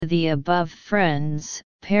the above friends,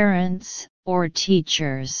 parents, or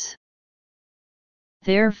teachers.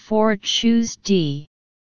 Therefore choose D.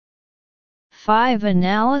 5.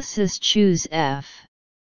 Analysis. Choose F.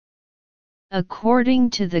 According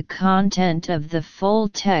to the content of the full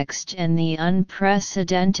text and the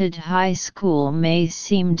unprecedented high school may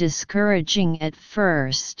seem discouraging at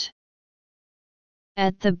first.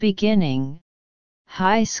 At the beginning,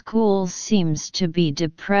 high school seems to be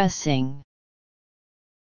depressing.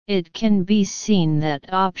 It can be seen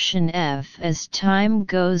that option F, as time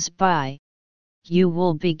goes by, you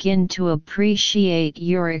will begin to appreciate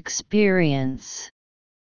your experience.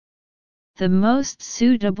 The most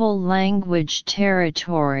suitable language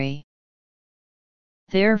territory.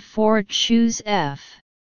 Therefore choose F.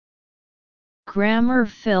 Grammar.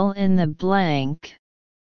 Fill in the blank.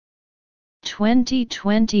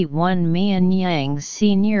 2021 Mian Yang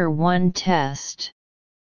Senior 1 Test.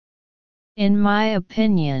 In my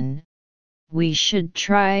opinion, we should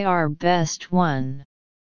try our best. 1.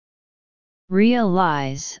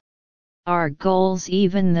 Realize our goals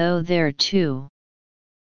even though they're too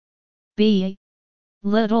B.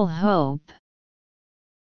 Little hope.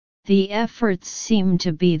 The efforts seem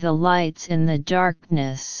to be the lights in the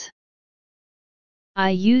darkness. I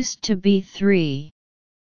used to be 3.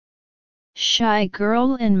 Shy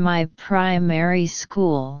girl in my primary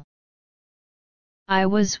school. I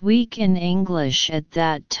was weak in English at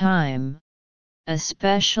that time,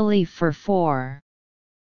 especially for 4.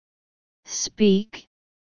 Speak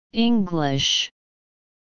English.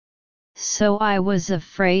 So I was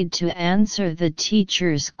afraid to answer the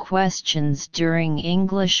teacher's questions during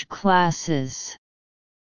English classes.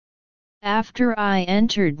 After I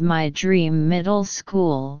entered my dream middle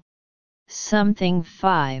school, something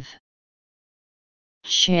 5.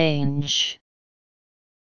 Change.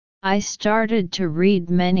 I started to read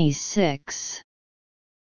many 6.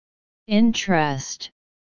 Interest.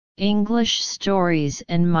 English stories,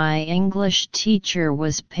 and my English teacher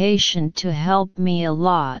was patient to help me a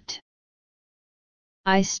lot.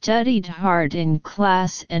 I studied hard in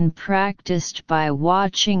class and practiced by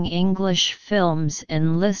watching English films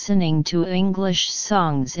and listening to English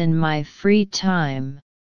songs in my free time.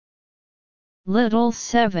 Little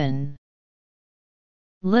 7.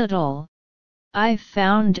 Little, I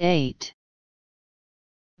found 8.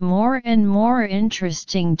 More and more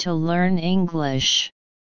interesting to learn English.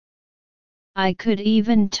 I could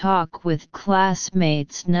even talk with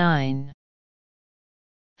classmates. 9.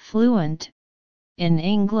 Fluent in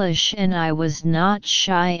English, and I was not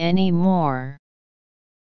shy anymore.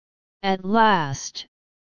 At last,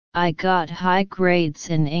 I got high grades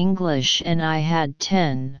in English and I had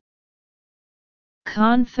 10.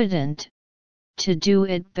 Confident to do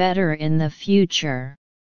it better in the future.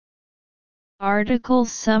 Article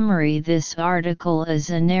summary. This article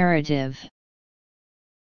is a narrative.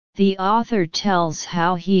 The author tells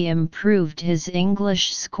how he improved his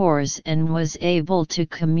English scores and was able to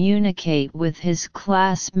communicate with his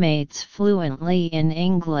classmates fluently in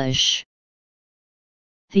English.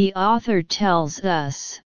 The author tells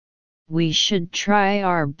us, we should try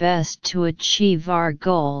our best to achieve our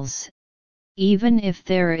goals, even if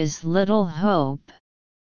there is little hope.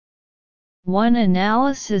 1.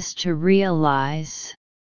 Analysis. To realize.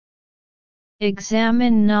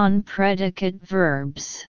 Examine non-predicate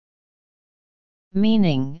verbs.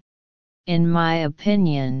 Meaning, in my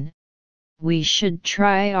opinion, we should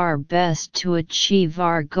try our best to achieve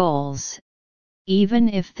our goals, even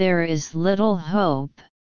if there is little hope.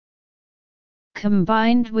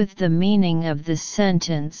 Combined with the meaning of the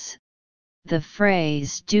sentence, the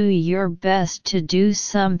phrase "do your best to do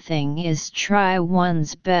something" is try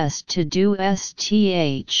one's best to do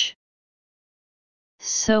st.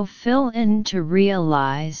 So fill in to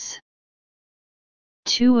realize.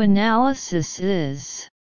 2. Analysis is.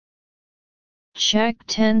 Check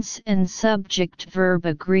tense and subject-verb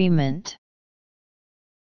agreement.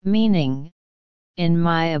 Meaning, in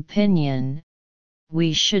my opinion,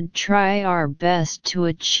 we should try our best to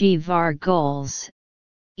achieve our goals,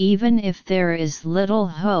 even if there is little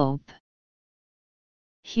hope.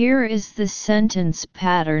 Here is the sentence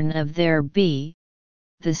pattern of there be.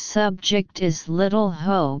 The subject is little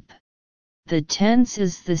hope. The tense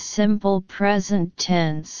is the simple present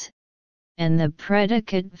tense, and the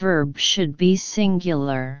predicate verb should be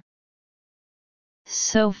singular.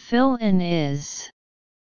 So fill in is.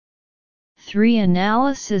 3.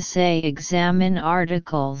 Analysis A. Examine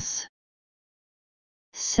articles.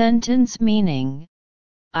 Sentence meaning,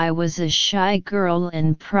 I was a shy girl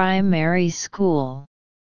in primary school.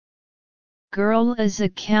 Girl is a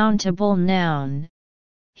countable noun.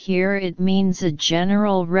 Here it means a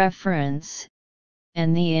general reference,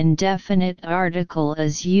 and the indefinite article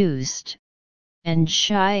is used, and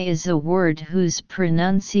shy is a word whose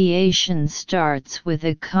pronunciation starts with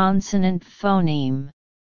a consonant phoneme.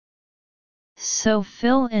 So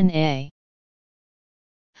fill in A.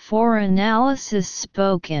 For analysis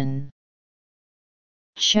spoken.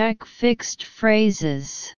 Check fixed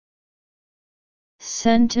phrases.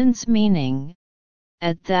 Sentence meaning: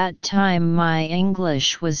 at that time my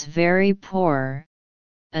English was very poor,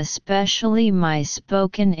 especially my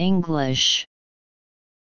spoken English.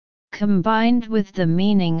 Combined with the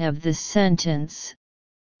meaning of the sentence,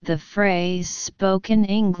 the phrase spoken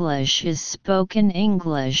English is spoken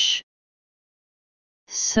English.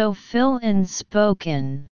 So fill in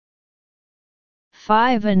spoken.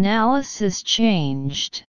 5. Analysis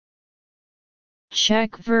changed.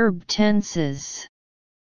 Check verb tenses.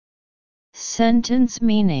 Sentence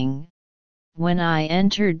meaning: when I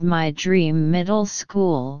entered my dream middle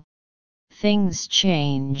school, things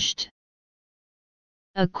changed.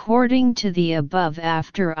 According to the above,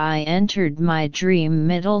 after I entered my dream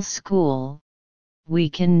middle school, we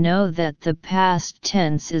can know that the past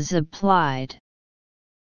tense is applied.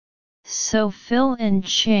 So fill in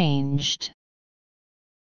changed.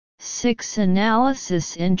 6.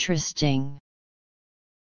 Analysis interesting.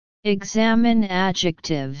 Examine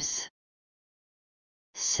adjectives.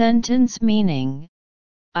 Sentence meaning: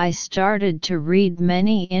 I started to read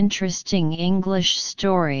many interesting English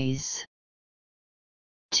stories.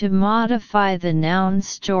 To modify the noun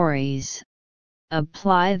stories,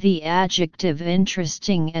 apply the adjective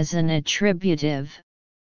interesting as an attributive,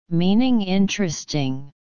 meaning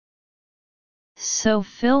interesting. So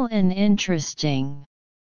fill in interesting.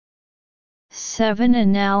 7.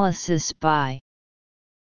 Analysis by.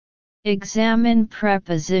 Examine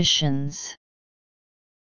prepositions.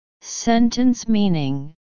 Sentence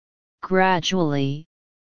meaning: gradually,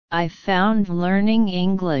 I found learning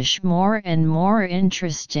English more and more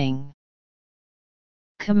interesting.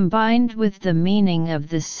 Combined with the meaning of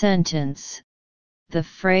the sentence, the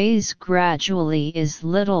phrase gradually is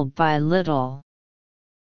little by little.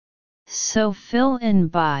 So fill in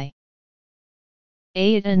by.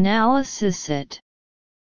 8. Analysis it.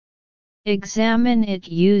 Examine it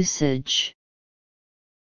usage.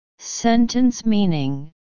 Sentence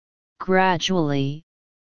meaning: gradually,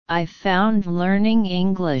 I found learning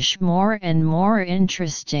English more and more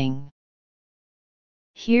interesting.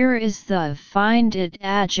 Here is the find it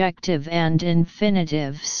adjective and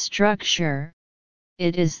infinitive structure.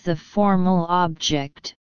 It is the formal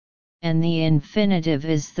object, and the infinitive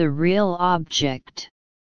is the real object.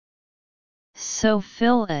 So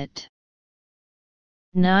fill it.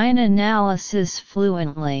 9. Analysis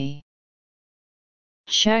fluently.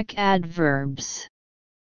 Check adverbs.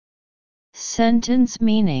 Sentence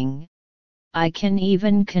meaning: I can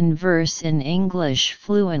even converse in English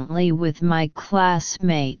fluently with my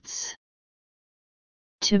classmates.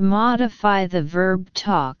 To modify the verb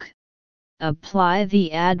talk, apply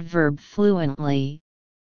the adverb fluently,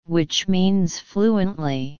 which means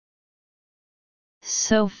fluently.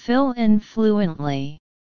 So fill in fluently.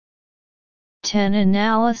 10.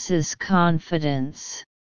 Analysis confidence.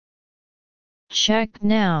 Check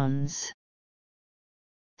nouns.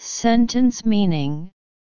 Sentence meaning: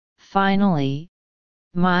 finally,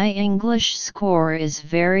 my English score is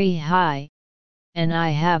very high, and I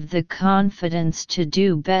have the confidence to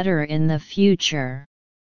do better in the future.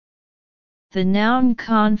 The noun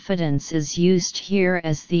confidence is used here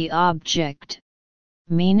as the object,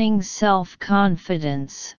 meaning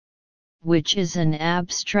self-confidence, which is an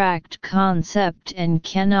abstract concept and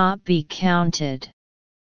cannot be counted.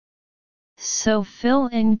 So fill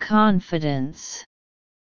in confidence.